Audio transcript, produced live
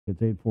It's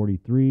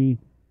 8:43.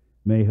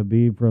 May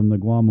Habib from the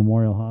Guam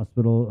Memorial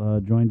Hospital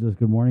joins us.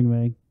 Good morning,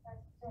 May.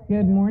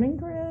 Good morning,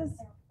 Chris.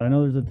 I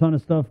know there's a ton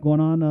of stuff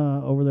going on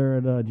over there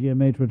at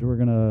GMH, which we're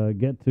going to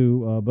get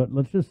to, but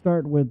let's just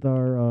start with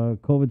our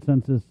COVID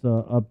census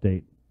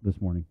update this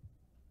morning.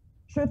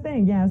 Sure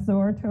thing. Yeah. So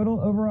our total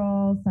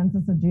overall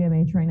census at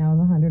GMH right now is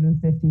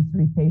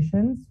 153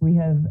 patients. We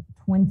have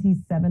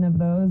 27 of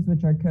those,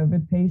 which are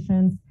COVID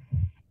patients,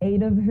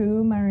 8 of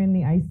whom are in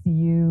the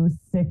ICU.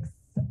 6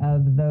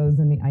 of those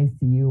in the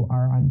ICU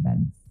are on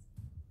beds.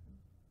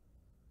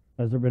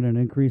 Has there been an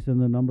increase in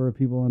the number of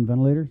people on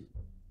ventilators?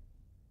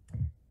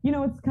 You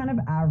know, it's kind of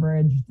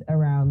averaged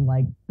around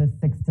like the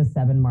 6 to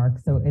 7 mark.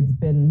 So it's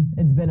been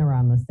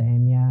around the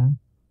same. Yeah.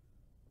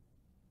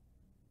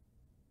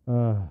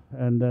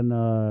 And then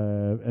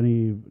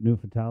any new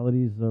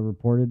fatalities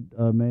reported,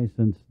 May,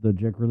 since the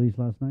JIC release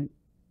last night?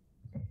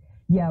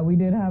 Yeah, we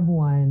did have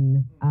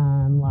one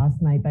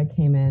last night that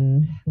came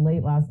in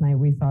late last night.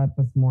 We saw it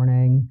this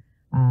morning.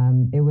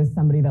 It was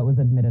somebody that was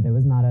admitted. It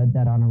was not a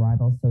dead on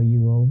arrival. So you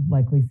will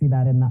likely see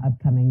that in the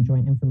upcoming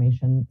Joint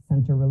Information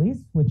Center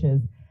release, which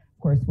is, of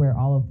course, where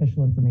all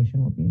official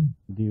information will be.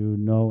 Do you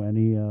know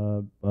any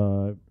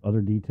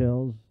other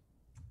details?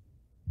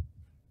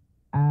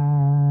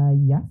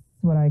 Yes.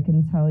 What I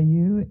can tell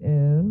you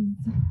is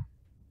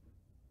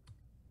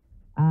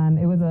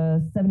it was a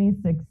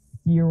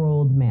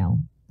 76-year-old male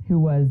who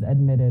was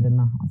admitted in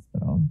the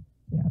hospital.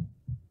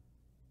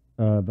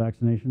 Yeah.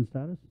 Vaccination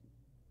status?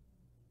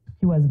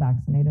 He was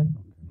vaccinated.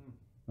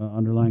 Okay.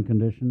 Underlying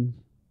conditions?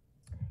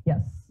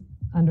 Yes.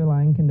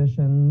 Underlying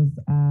conditions.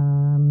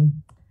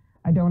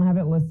 I don't have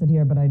it listed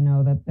here, but I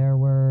know that there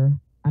were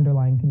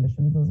underlying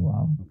conditions as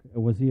well. Okay.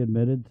 Was he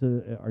admitted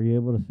to, are you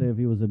able to say if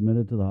he was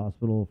admitted to the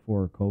hospital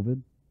for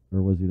COVID,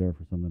 or was he there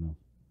for something else?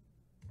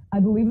 I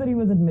believe that he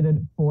was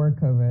admitted for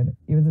COVID.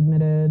 He was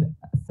admitted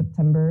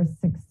September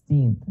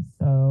 16th,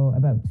 so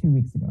about 2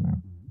 weeks ago now.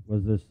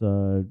 Was this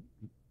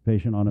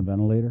patient on a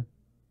ventilator?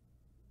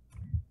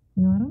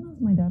 No, I don't know if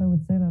my data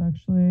would say that,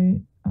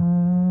 actually.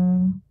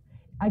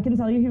 I can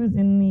tell you he was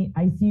in the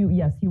ICU.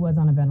 Yes, he was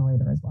on a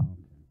ventilator as well.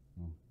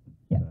 Okay.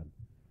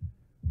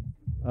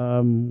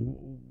 Yeah.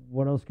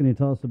 What else can you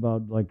tell us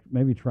about, like,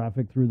 maybe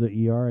traffic through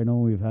the ER? I know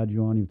we've had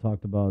you on. You've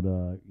talked about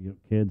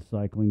kids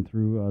cycling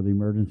through the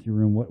emergency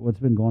room. What's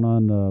been going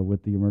on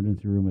with the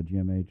emergency room at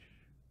GMH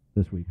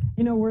this week?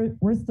 You know,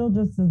 we're still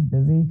just as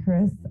busy,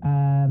 Chris.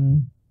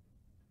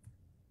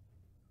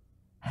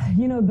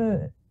 You know,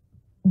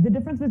 the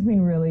difference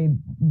between really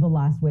the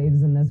last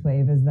waves and this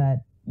wave is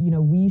that, you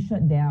know, we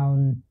shut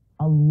down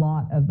a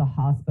lot of the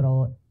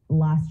hospital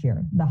last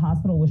year. The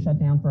hospital was shut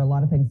down for a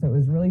lot of things, so it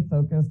was really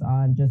focused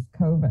on just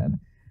COVID.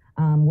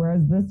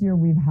 Whereas this year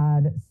we've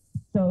had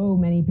so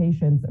many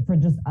patients for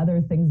just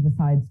other things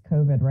besides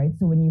COVID, right?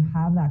 So when you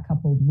have that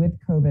coupled with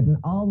COVID and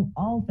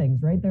all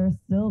things, right, there are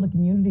still, the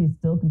community is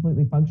still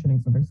completely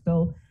functioning. So there's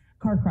still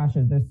car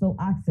crashes, there's still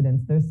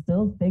accidents, there's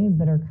still things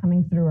that are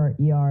coming through our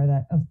ER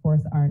that of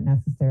course aren't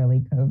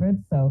necessarily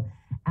COVID. So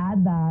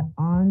add that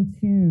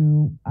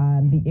onto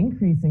the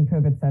increase in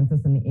COVID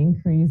census and the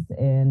increase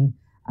in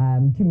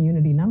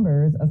community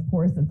numbers, of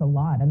course it's a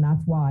lot. And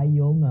that's why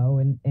you'll know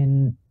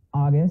in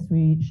August,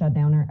 we shut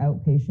down our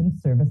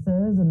outpatient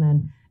services. And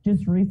then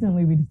just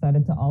recently, we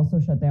decided to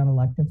also shut down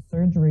elective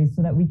surgeries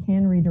so that we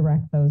can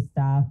redirect those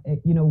staff.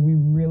 You know, we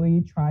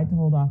really tried to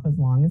hold off as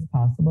long as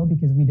possible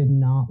because we did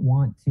not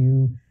want to,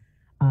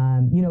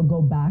 you know, go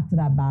back to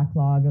that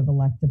backlog of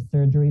elective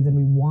surgeries. And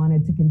we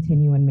wanted to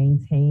continue and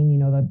maintain, you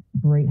know, the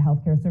great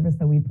healthcare service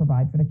that we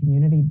provide for the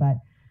community. But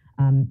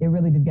it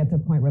really did get to a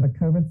point where the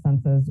COVID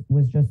census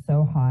was just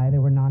so high.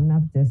 There were not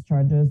enough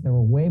discharges. There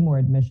were way more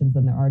admissions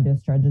than there are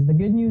discharges. The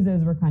good news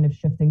is we're kind of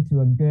shifting to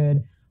a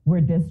good,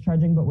 we're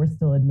discharging, but we're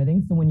still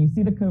admitting. So when you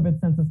see the COVID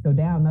census go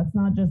down, that's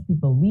not just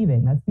people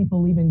leaving. That's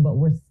people leaving, but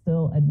we're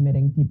still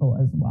admitting people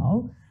as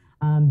well.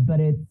 But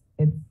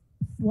it's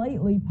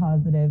slightly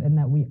positive in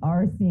that we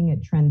are seeing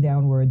it trend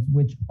downwards,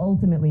 which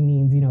ultimately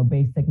means, you know,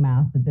 basic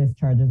math, the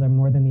discharges are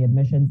more than the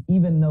admissions,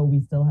 even though we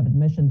still have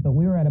admissions. But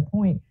we were at a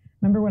point.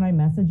 Remember when I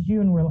messaged you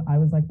and I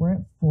was like, we're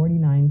at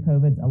 49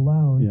 COVIDs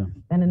alone. Yeah.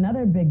 And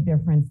another big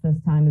difference this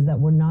time is that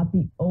we're not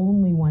the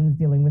only ones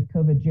dealing with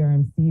COVID.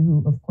 GRMC,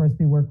 who of course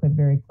we work with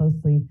very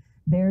closely,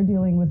 they're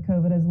dealing with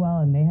COVID as well.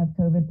 And they have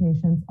COVID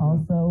patients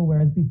also,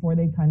 whereas before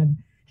they kind of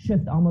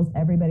shift almost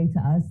everybody to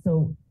us.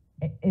 So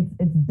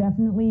it's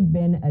definitely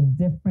been a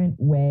different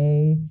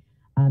way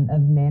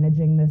of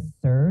managing this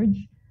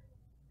surge,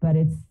 but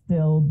it's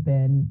still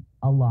been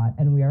a lot.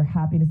 And we are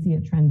happy to see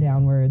it trend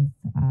downwards.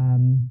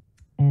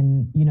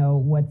 And you know,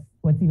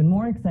 what's even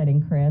more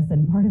exciting, Chris,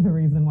 and part of the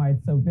reason why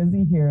it's so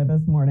busy here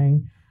this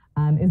morning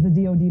is the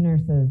DoD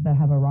nurses that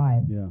have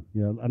arrived. Yeah.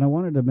 And I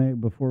wanted to make,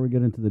 before we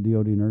get into the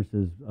DoD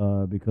nurses,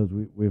 because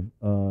we've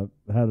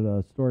had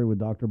a story with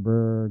Dr.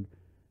 Berg,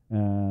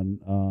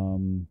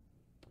 and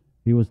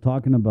he was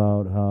talking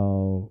about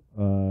how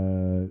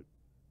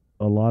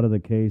a lot of the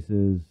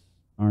cases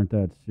aren't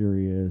that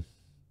serious.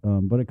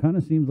 But it kind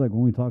of seems like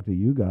when we talk to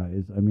you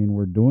guys, I mean,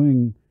 we're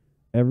doing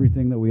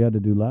everything that we had to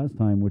do last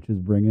time, which is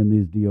bring in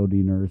these DoD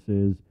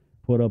nurses,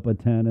 put up a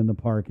tent in the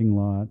parking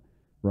lot,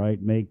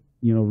 right? Make,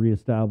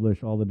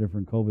 reestablish all the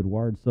different COVID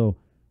wards. So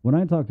when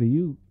I talk to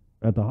you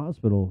at the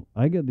hospital,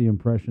 I get the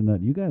impression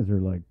that you guys are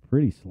like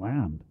pretty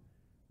slammed.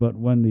 But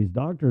when these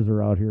doctors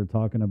are out here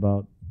talking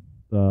about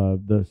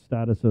the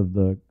status of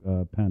the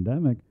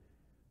pandemic,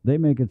 they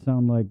make it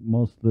sound like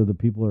most of the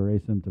people are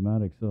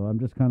asymptomatic. So I'm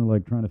just kind of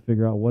like trying to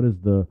figure out what is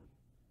the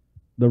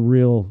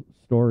real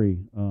story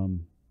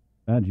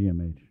at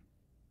GMH.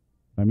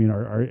 I mean,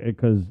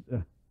 because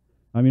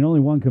only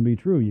one can be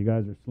true. You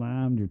guys are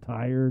slammed. You're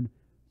tired.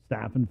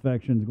 Staph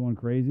infections going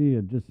crazy.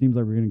 It just seems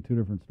like we're getting two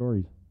different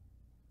stories.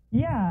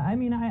 Yeah, I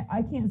mean,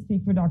 I can't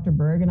speak for Dr.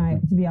 Berg,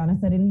 and to be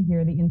honest, I didn't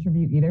hear the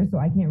interview either, so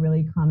I can't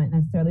really comment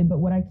necessarily. But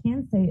what I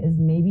can say is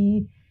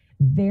maybe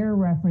they're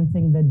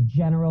referencing the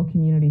general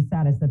community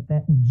status,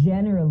 that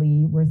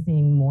generally we're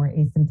seeing more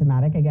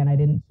asymptomatic. Again, I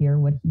didn't hear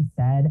what he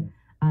said,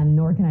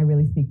 nor can I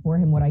really speak for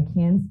him. What I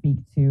can speak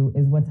to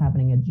is what's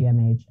happening at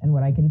GMH. And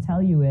what I can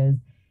tell you is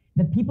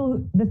the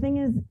thing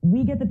is,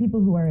 we get the people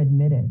who are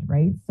admitted,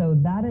 right? So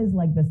that is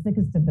like the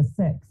sickest of the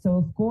sick. So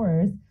of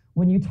course,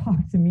 when you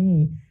talk to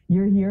me,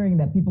 you're hearing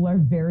that people are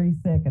very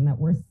sick and that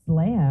we're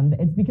slammed.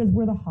 It's because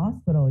we're the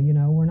hospital,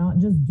 we're not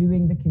just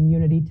doing the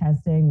community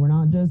testing. We're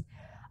not just,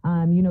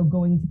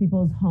 going to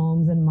people's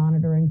homes and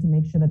monitoring to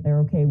make sure that they're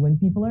okay. When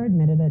people are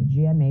admitted at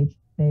GMH,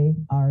 they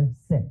are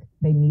sick.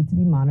 They need to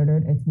be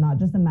monitored. It's not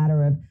just a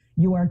matter of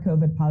you are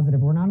COVID positive.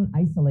 We're not an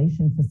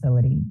isolation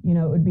facility.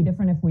 It would be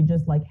different if we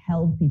just like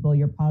held people,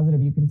 you're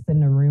positive, you can sit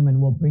in a room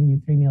and we'll bring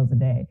you 3 meals a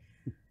day.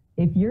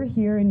 If you're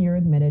here and you're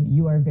admitted,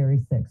 you are very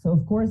sick. So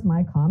of course,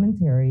 my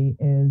commentary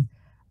is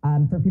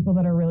for people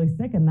that are really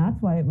sick. And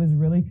that's why it was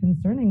really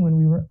concerning when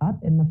we were up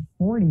in the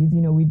 40s.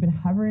 We'd been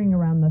hovering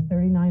around the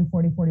 39,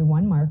 40,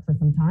 41 mark for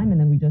some time. And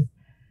then we just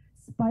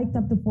spiked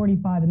up to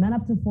 45 and then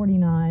up to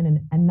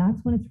 49. And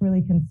that's when it's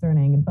really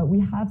concerning. But we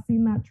have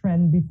seen that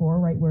trend before,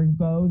 right, where it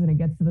goes and it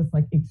gets to this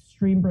like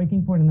extreme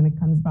breaking point and then it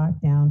comes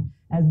back down,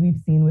 as we've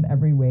seen with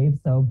every wave.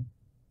 So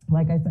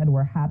like I said,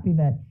 we're happy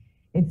that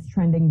it's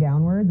trending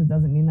downwards. It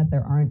doesn't mean that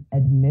there aren't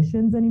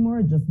admissions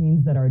anymore. It just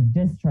means that our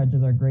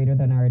discharges are greater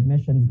than our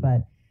admissions.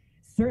 But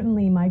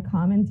certainly my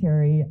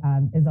commentary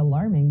is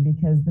alarming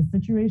because the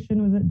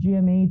situation was at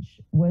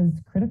GMH was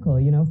critical,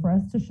 for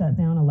us to shut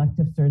down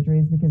elective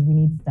surgeries because we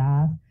need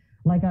staff.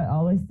 Like I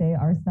always say,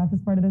 our staff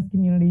is part of this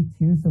community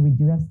too. So we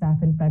do have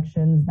staff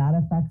infections that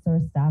affects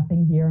our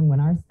staffing here. And when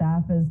our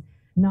staff is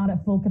not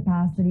at full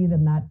capacity,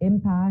 then that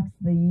impacts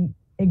the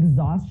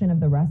exhaustion of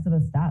the rest of the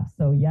staff.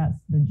 So yes,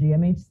 the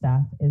GMH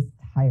staff is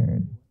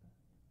tired.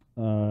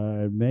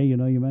 May,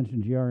 you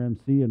mentioned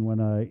GRMC, and when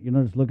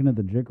just looking at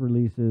the JIC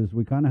releases,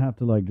 we kind of have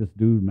to like just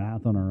do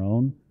math on our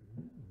own,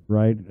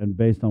 right? And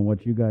based on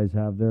what you guys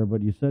have there,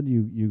 but you said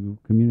you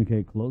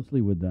communicate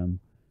closely with them,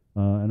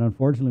 and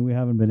unfortunately, we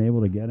haven't been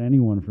able to get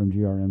anyone from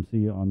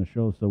GRMC on the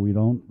show, so we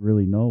don't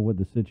really know what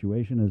the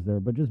situation is there.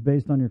 But just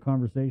based on your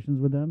conversations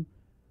with them,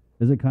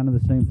 is it kind of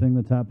the same thing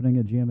that's happening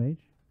at GMH?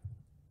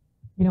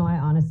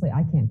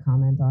 I can't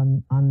comment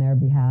on their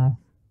behalf.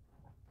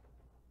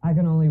 I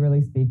can only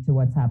really speak to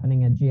what's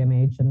happening at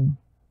GMH, and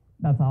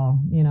that's all.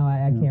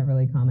 I can't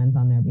really comment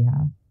on their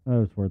behalf. That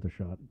was worth a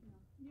shot.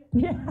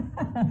 Yeah,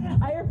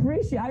 I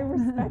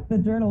respect the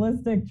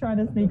journalistic trying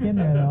to sneak in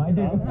there, though. I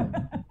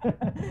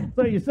do.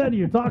 So you said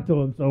you talked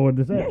to him, so what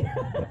to say?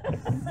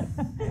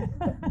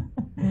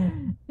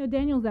 Yeah,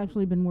 Daniel's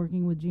actually been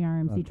working with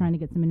GRMC trying to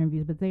get some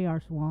interviews, but they are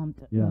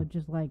swamped,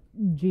 just like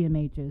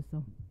GMH is.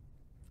 So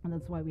and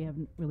that's why we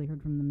haven't really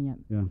heard from them yet.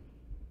 Yeah.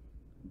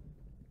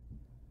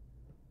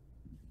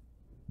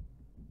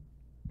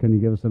 Can you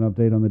give us an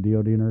update on the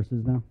DoD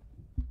nurses now?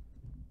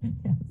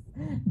 Yes,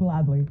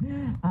 gladly.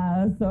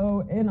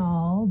 So in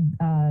all,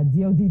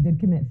 DoD did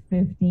commit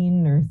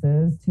 15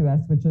 nurses to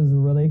us, which is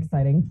really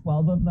exciting.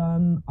 12 of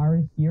them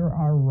are here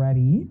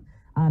already.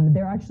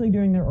 They're actually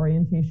doing their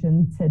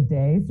orientation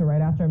today. So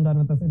right after I'm done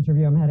with this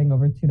interview, I'm heading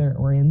over to their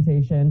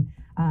orientation.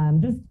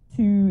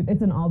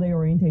 It's an all-day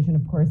orientation,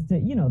 of course, to,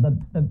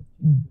 the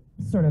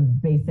sort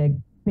of basic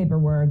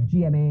paperwork,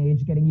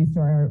 GMH, getting used to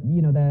our,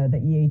 the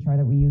EHR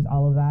that we use,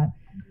 all of that.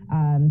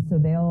 So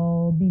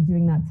they'll be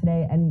doing that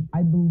today. And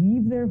I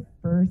believe they're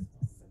first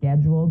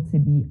scheduled to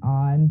be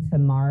on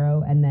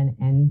tomorrow and then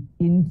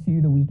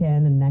into the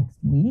weekend and next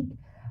week,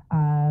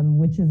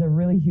 which is a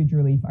really huge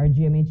relief. Our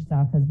GMH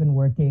staff has been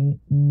working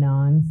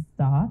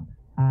nonstop,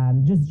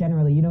 just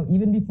generally,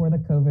 even before the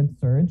COVID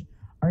surge,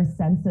 our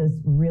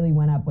census really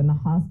went up when the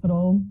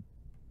hospital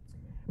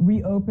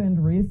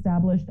reopened,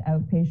 reestablished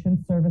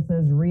outpatient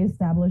services,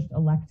 reestablished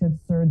elective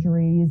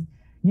surgeries.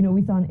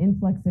 We saw an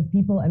influx of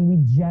people, and we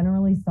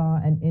generally saw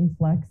an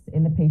influx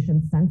in the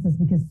patient census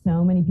because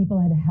so many people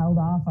had held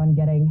off on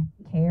getting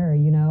care,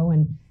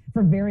 and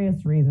for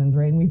various reasons,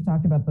 right? And we've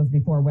talked about this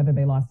before, whether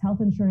they lost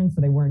health insurance,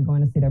 so they weren't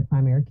going to see their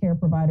primary care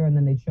provider, and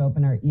then they show up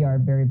in our ER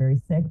very, very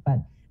sick. But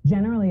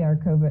generally, our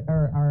COVID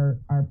or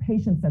our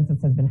patient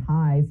census has been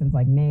high since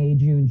like May,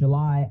 June,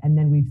 July, and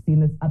then we've seen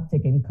this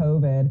uptick in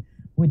COVID,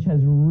 which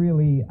has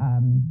really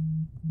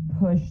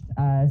pushed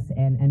us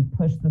and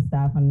pushed the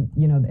staff, and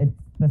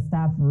the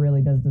staff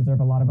really does deserve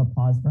a lot of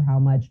applause for how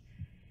much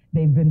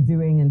they've been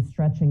doing and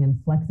stretching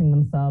and flexing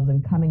themselves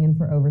and coming in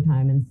for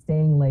overtime and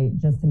staying late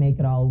just to make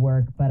it all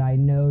work. But I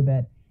know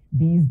that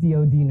these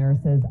DoD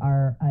nurses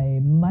are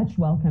a much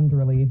welcomed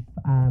relief.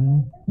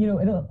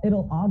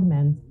 It'll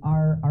augment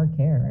our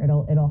care.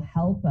 It'll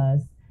help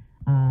us,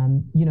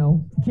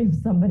 give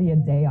somebody a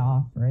day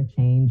off for a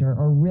change,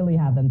 or really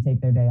have them take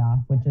their day off,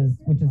 which is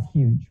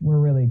huge. We're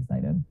really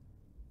excited.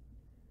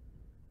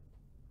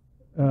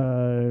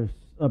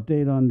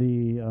 Update on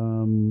the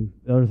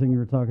other thing you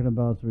were talking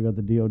about. So we got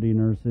the DoD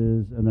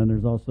nurses, and then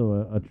there's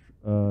also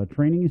a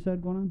training you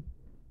said going on.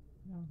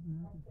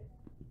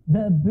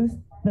 The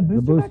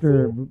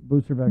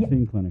booster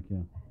vaccine clinic.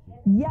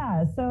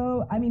 Yeah.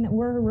 So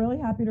we're really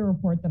happy to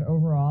report that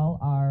overall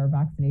our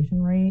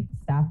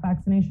staff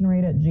vaccination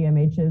rate at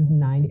GMH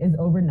is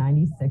over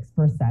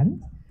 96%.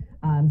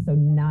 So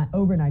not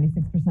over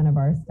 96% of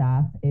our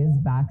staff is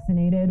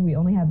vaccinated. We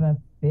only have a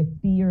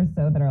 50 or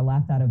so that are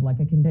left out of like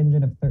a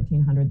contingent of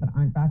 1,300 that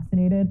aren't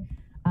vaccinated.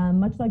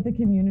 Much like the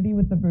community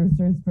with the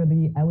boosters for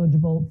the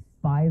eligible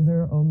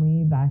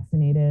Pfizer-only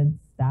vaccinated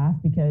staff,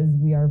 because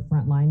we are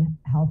frontline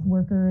health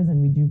workers and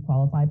we do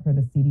qualify for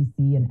the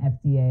CDC and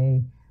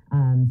FDA,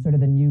 sort of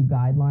the new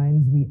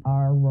guidelines. We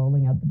are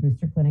rolling out the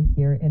booster clinic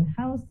here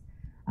in-house.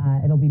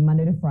 It'll be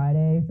Monday to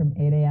Friday from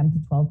 8 a.m. to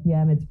 12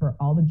 p.m. It's for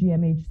all the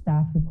GMH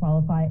staff who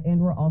qualify, and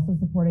we're also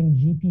supporting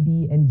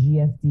GPD and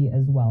GFD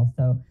as well.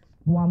 So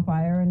Guam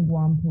Fire and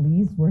Guam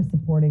Police, we're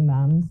supporting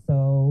them.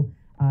 So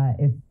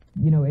if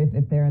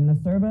they're in the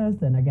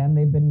service, and again,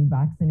 they've been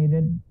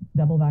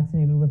double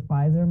vaccinated with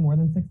Pfizer more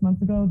than 6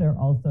 months ago, they're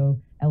also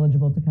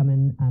eligible to come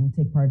and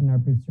take part in our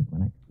booster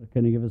clinic.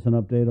 Can you give us an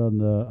update on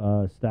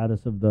the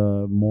status of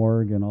the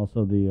morgue and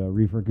also the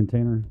reefer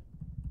container?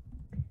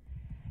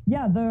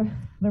 Yeah,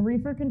 the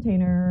reefer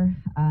container,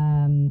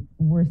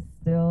 we're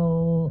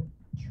still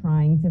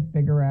trying to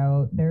figure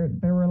out. There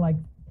were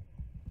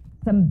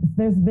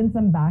there's been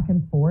some back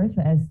and forth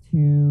as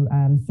to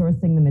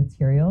sourcing the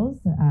materials,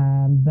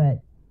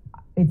 but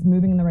it's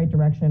moving in the right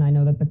direction. I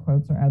know that the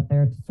quotes are out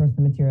there to source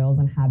the materials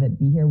and have it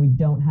be here. We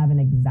don't have an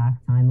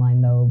exact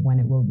timeline though of when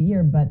it will be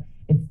here, but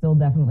it's still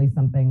definitely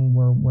something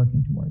we're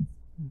working towards.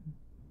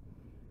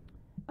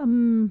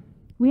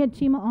 We had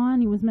Chima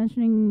on. He was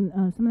mentioning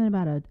something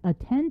about a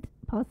tent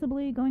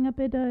possibly going up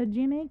at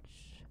GMH.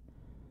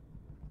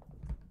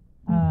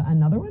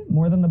 Another one?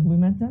 More than the Blue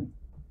Med tent?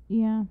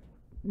 Yeah,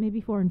 maybe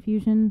for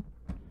infusion.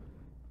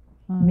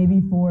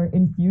 Maybe for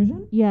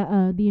infusion?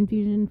 Yeah, the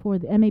infusion for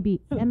the MAB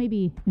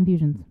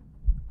infusions.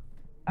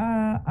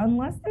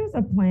 Unless there's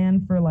a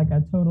plan for like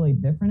a totally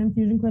different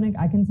infusion clinic,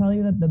 I can tell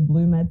you that the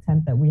Blue Med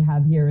tent that we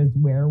have here is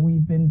where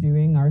we've been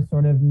doing our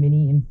sort of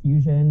mini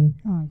infusion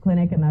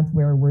clinic, and that's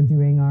where we're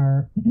doing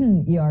our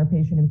ER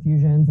patient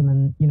infusions and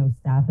then,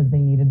 staff as they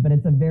needed. But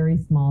it's a very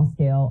small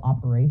scale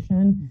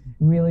operation.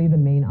 Really, the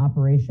main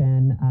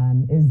operation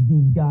is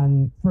the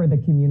Gung, for the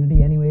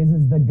community anyways,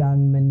 is the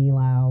Gung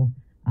Manilao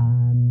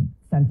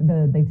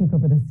center. They took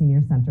over the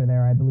senior center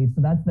there, I believe.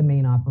 So that's the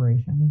main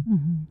operation.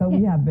 But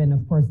we have been,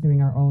 of course,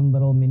 doing our own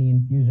little mini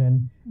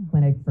infusion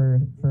clinic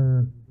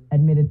for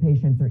admitted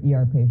patients or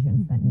ER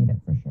patients that need it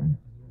for sure.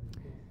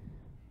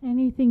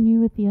 Anything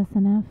new with the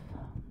SNF?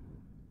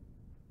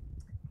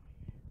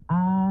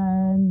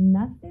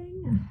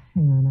 Nothing.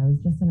 Hang on, I was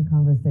just in a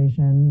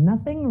conversation.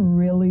 Nothing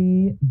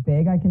really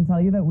big. I can tell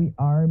you that we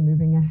are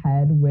moving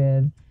ahead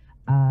with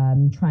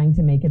trying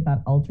to make it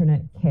that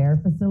alternate care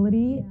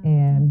facility,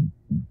 and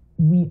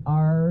we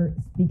are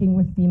speaking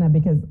with FEMA,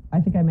 because I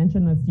think I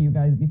mentioned this to you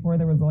guys before.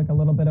 There was like a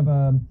little bit of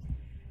a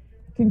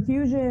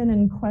confusion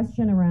and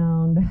question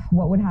around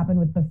what would happen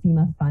with the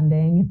FEMA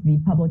funding if the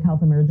public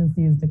health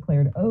emergency is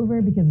declared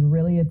over, because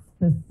really it's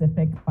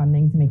specific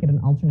funding to make it an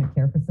alternate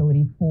care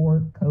facility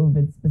for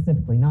COVID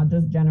specifically, not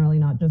just generally,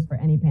 not just for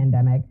any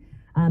pandemic.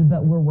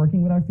 But we're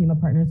working with our FEMA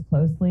partners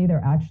closely.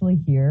 They're actually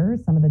here.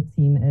 Some of the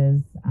team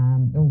is,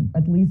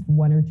 at least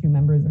one or two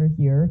members are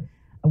here,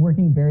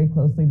 working very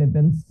closely. They've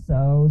been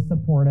so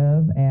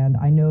supportive, and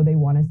I know they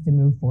want us to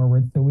move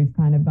forward. So we've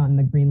kind of gotten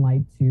the green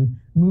light to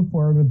move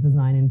forward with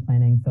design and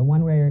planning. So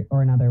one way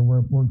or another,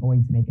 we're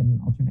going to make it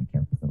an alternate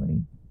care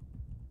facility.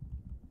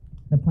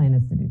 The plan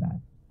is to do that.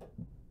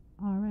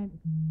 All right.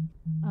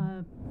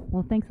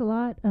 Well, thanks a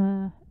lot.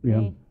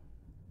 Yeah.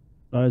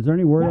 Is there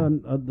any word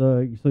on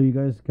so you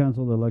guys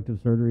canceled the elective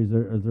surgeries?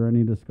 Is there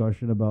any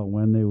discussion about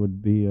when they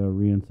would be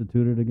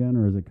reinstituted again,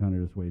 or is it kind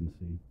of just wait and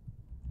see?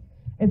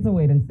 It's a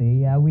wait and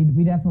see. Yeah,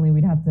 we'd have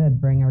to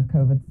bring our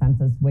COVID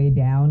census way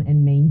down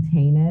and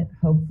maintain it,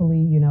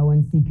 hopefully,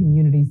 and see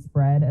community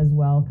spread as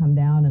well come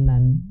down, and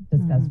then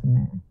discuss from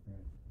there.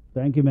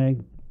 Thank you,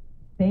 Meg.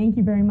 Thank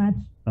you very much.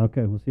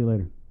 Okay, we'll see you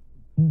later.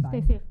 Bye.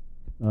 Stay safe.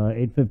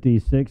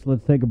 8:56.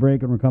 Let's take a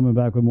break, and we're coming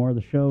back with more of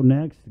the show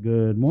next.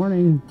 Good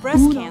morning.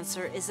 Breast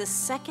cancer is the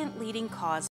second leading cause